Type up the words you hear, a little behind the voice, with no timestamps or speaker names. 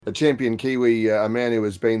A champion Kiwi, Manu,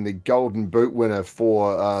 has been the Golden Boot winner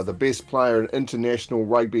for the best player in international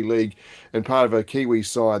rugby league and part of a Kiwi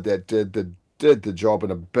side that did the job in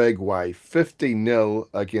a big way. 50-0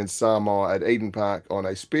 against Samoa at Eden Park on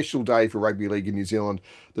a special day for rugby league in New Zealand,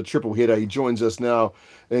 the triple header. He joins us now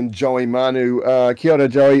in Joey Manu. Kia ora,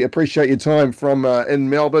 Joey. Appreciate your time from in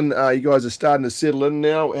Melbourne. You guys are starting to settle in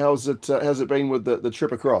now. How's it been with the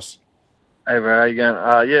trip across? Hey, bro, how you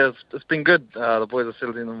going? Yeah, it's been good. The boys are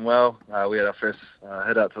settling in well. We had our first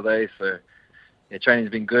head out today, so yeah, training's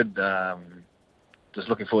been good. Just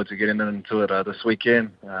looking forward to getting into it this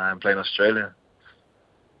weekend and playing Australia.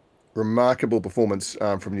 Remarkable performance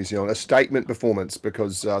from New Zealand, a statement performance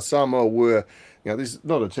because Samoa were, this is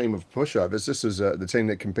not a team of pushovers. This is the team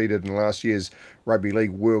that competed in last year's Rugby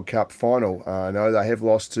League World Cup final. I know they have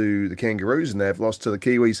lost to the Kangaroos and they have lost to the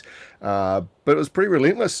Kiwis, but it was pretty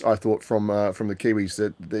relentless, I thought, from the Kiwis.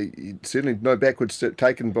 That certainly no backwards step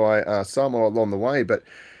taken by Samoa along the way, but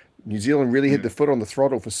New Zealand really had the foot on the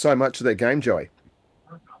throttle for so much of that game, Joey.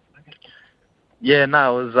 Yeah,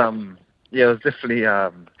 no, it was definitely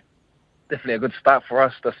a good start for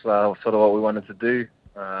us. That's sort of what we wanted to do,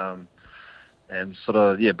 and sort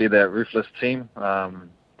of be that ruthless team.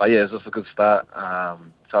 But yeah, it's just a good start.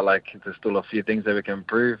 Felt like there's still a few things that we can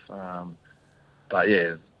improve. But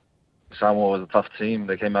yeah, Samoa was a tough team.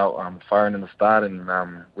 They came out firing in the start,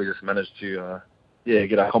 and we just managed to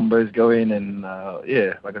get our combos going. And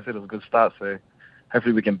like I said, it was a good start. So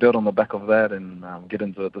hopefully we can build on the back of that and get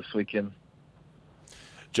into it this weekend.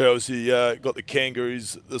 Joe, obviously got the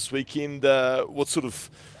Kangaroos this weekend. What sort of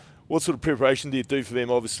preparation do you do for them?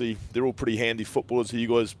 Obviously, they're all pretty handy footballers who you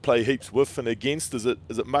guys play heaps with and against. Is it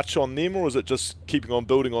much on them, or is it just keeping on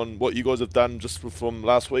building on what you guys have done just from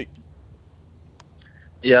last week?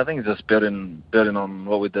 Yeah, I think it's just building on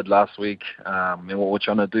what we did last week and what we're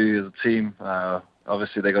trying to do as a team.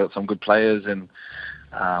 Obviously, they got some good players, and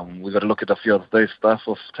we've got to look at a few of those stuff,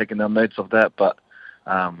 of taking down notes of that. But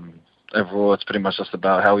overall, it's pretty much just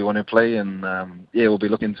about how we want to play, and we'll be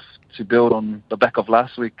looking to build on the back of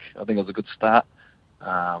last week. I think it was a good start,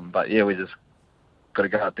 but we just got to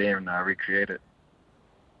go out there and recreate it.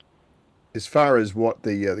 As far as what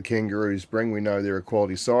the Kangaroos bring, we know they're a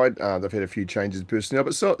quality side. They've had a few changes in personnel,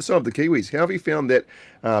 but so have the Kiwis. How have you found that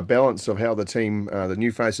balance of how the team, the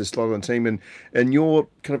new faces, slot on the team, and your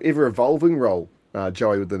kind of ever-evolving role,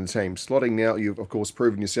 Joey, within the team? Slotting now, you've of course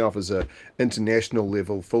proven yourself as a international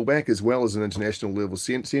level fullback as well as an international level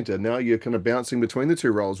centre. Now you're kind of bouncing between the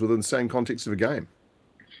two roles within the same context of a game.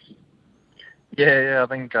 Yeah, I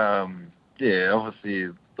think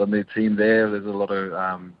obviously the new team there's a lot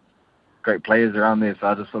of great players around there, so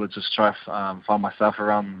I just sort of try to find myself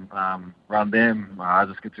around them. I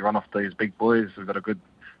just get to run off these big boys. We've got a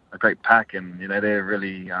great pack, and they're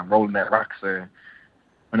really rolling that ruck. So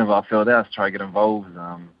whenever I feel that, I try to get involved.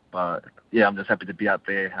 But yeah, I'm just happy to be out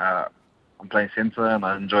there. I'm playing centre, and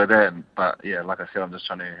I enjoy that. But yeah, like I said, I'm just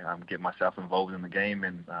trying to get myself involved in the game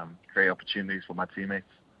and create opportunities for my teammates.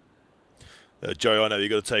 Joe, I know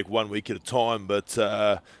you've got to take 1 week at a time, but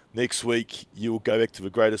next week you'll go back to the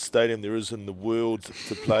greatest stadium there is in the world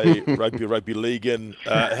to play rugby league. And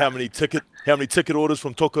how many ticket orders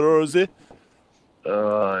from Tokoroa is there?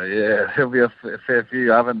 Yeah, there'll be a fair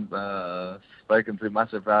few. I haven't spoken too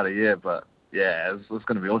much about it yet, but yeah, it's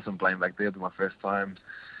going to be awesome playing back there. It'll be my first time,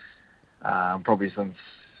 probably since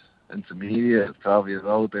intermediate, 12 years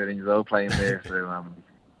old, 13 years old, playing there. So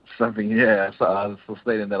something, yeah. So I was still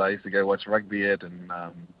stadium that I used to go watch rugby at, and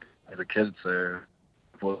as a kid, so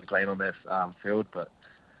before playing on that field, but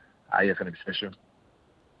it's going to be special.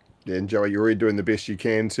 Yeah, and Joey, you're already doing the best you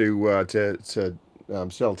can to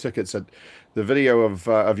sell tickets. The video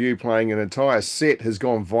of you playing an entire set has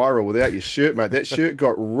gone viral without your shirt, mate. That shirt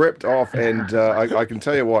got ripped off, and I can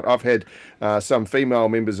tell you what, I've had some female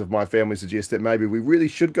members of my family suggest that maybe we really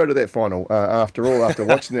should go to that final after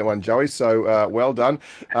watching that one, Joey. So well done.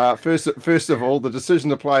 First of all, the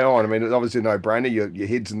decision to play on. I mean, it's obviously a no-brainer. Your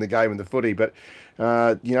head's in the game in the footy, but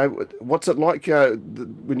what's it like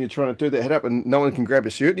when you're trying to do that head up and no one can grab a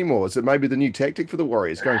shirt anymore? Is it maybe the new tactic for the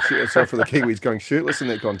Warriors for the Kiwis going shirtless in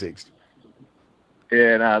that context?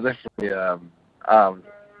 Yeah, no, definitely.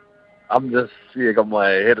 I'm just got my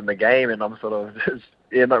head in the game, and I'm sort of just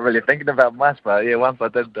not really thinking about much. But once I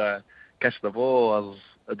did catch the ball,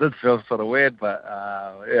 it did feel sort of weird, but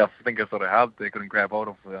I think it sort of helped. They couldn't grab hold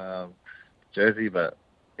of jersey, but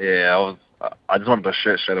I just wanted the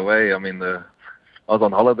shirt straight away. I mean, I was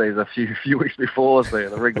on holidays a few weeks before, so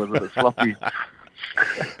the rig was a bit sloppy.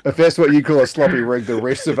 If that's what you call a sloppy rig, the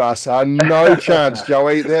rest of us are no chance,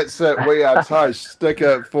 Joey. That's it. We are toast. Stick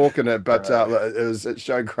a fork in it. But it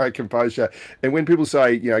showed great composure. And when people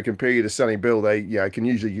say, compare you to Sonny Bill, they, can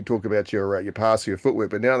usually talk about your pass or your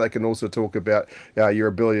footwork, but now they can also talk about your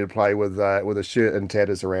ability to play with a shirt and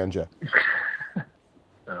tatters around you.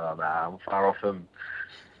 Oh, nah, I'm far off him.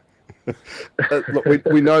 Look,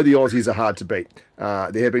 we know the Aussies are hard to beat.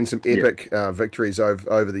 There have been some epic victories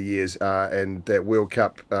over the years, and that World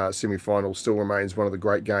Cup semi-final still remains one of the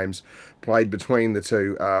great games played between the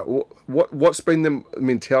two. What's been the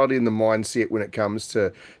mentality and the mindset when it comes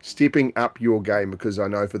to stepping up your game? Because I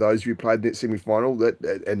know for those of you who played that semi-final,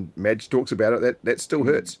 and Madge talks about it, that still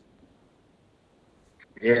hurts.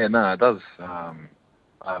 Yeah, no, it does. I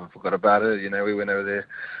haven't forgot about it. We went over there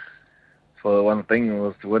for one thing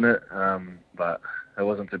was to win it, but it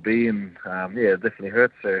wasn't to be, and it definitely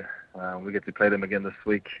hurts. So we get to play them again this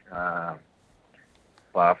week. But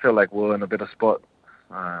I feel like we're in a better spot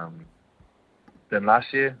than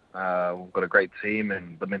last year. We've got a great team,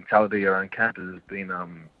 and the mentality around camp has been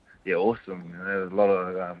awesome. There's a lot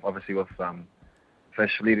of obviously with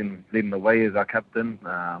Fish leading the way as our captain,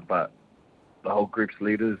 but the whole group's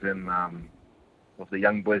leaders, and with the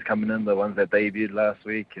young boys coming in, the ones that debuted last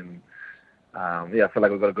week, and I feel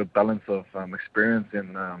like we've got a good balance of experience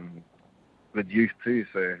and good youth too.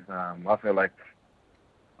 So I feel like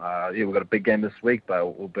we've got a big game this week,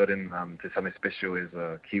 but we'll build in to something special as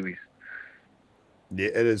Kiwis. Yeah,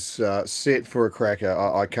 it is set for a cracker.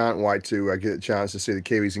 I can't wait to get a chance to see the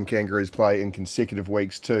Kiwis and Kangaroos play in consecutive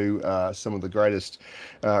weeks too. Some of the greatest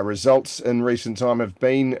results in recent time have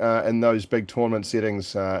been in those big tournament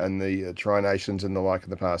settings in the Tri Nations and the like in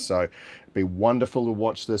the past. So it'd be wonderful to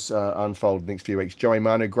watch this unfold next few weeks. Joey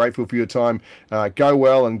Manu, grateful for your time. Go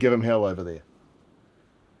well and give him hell over there.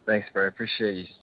 Thanks, bro. Appreciate you.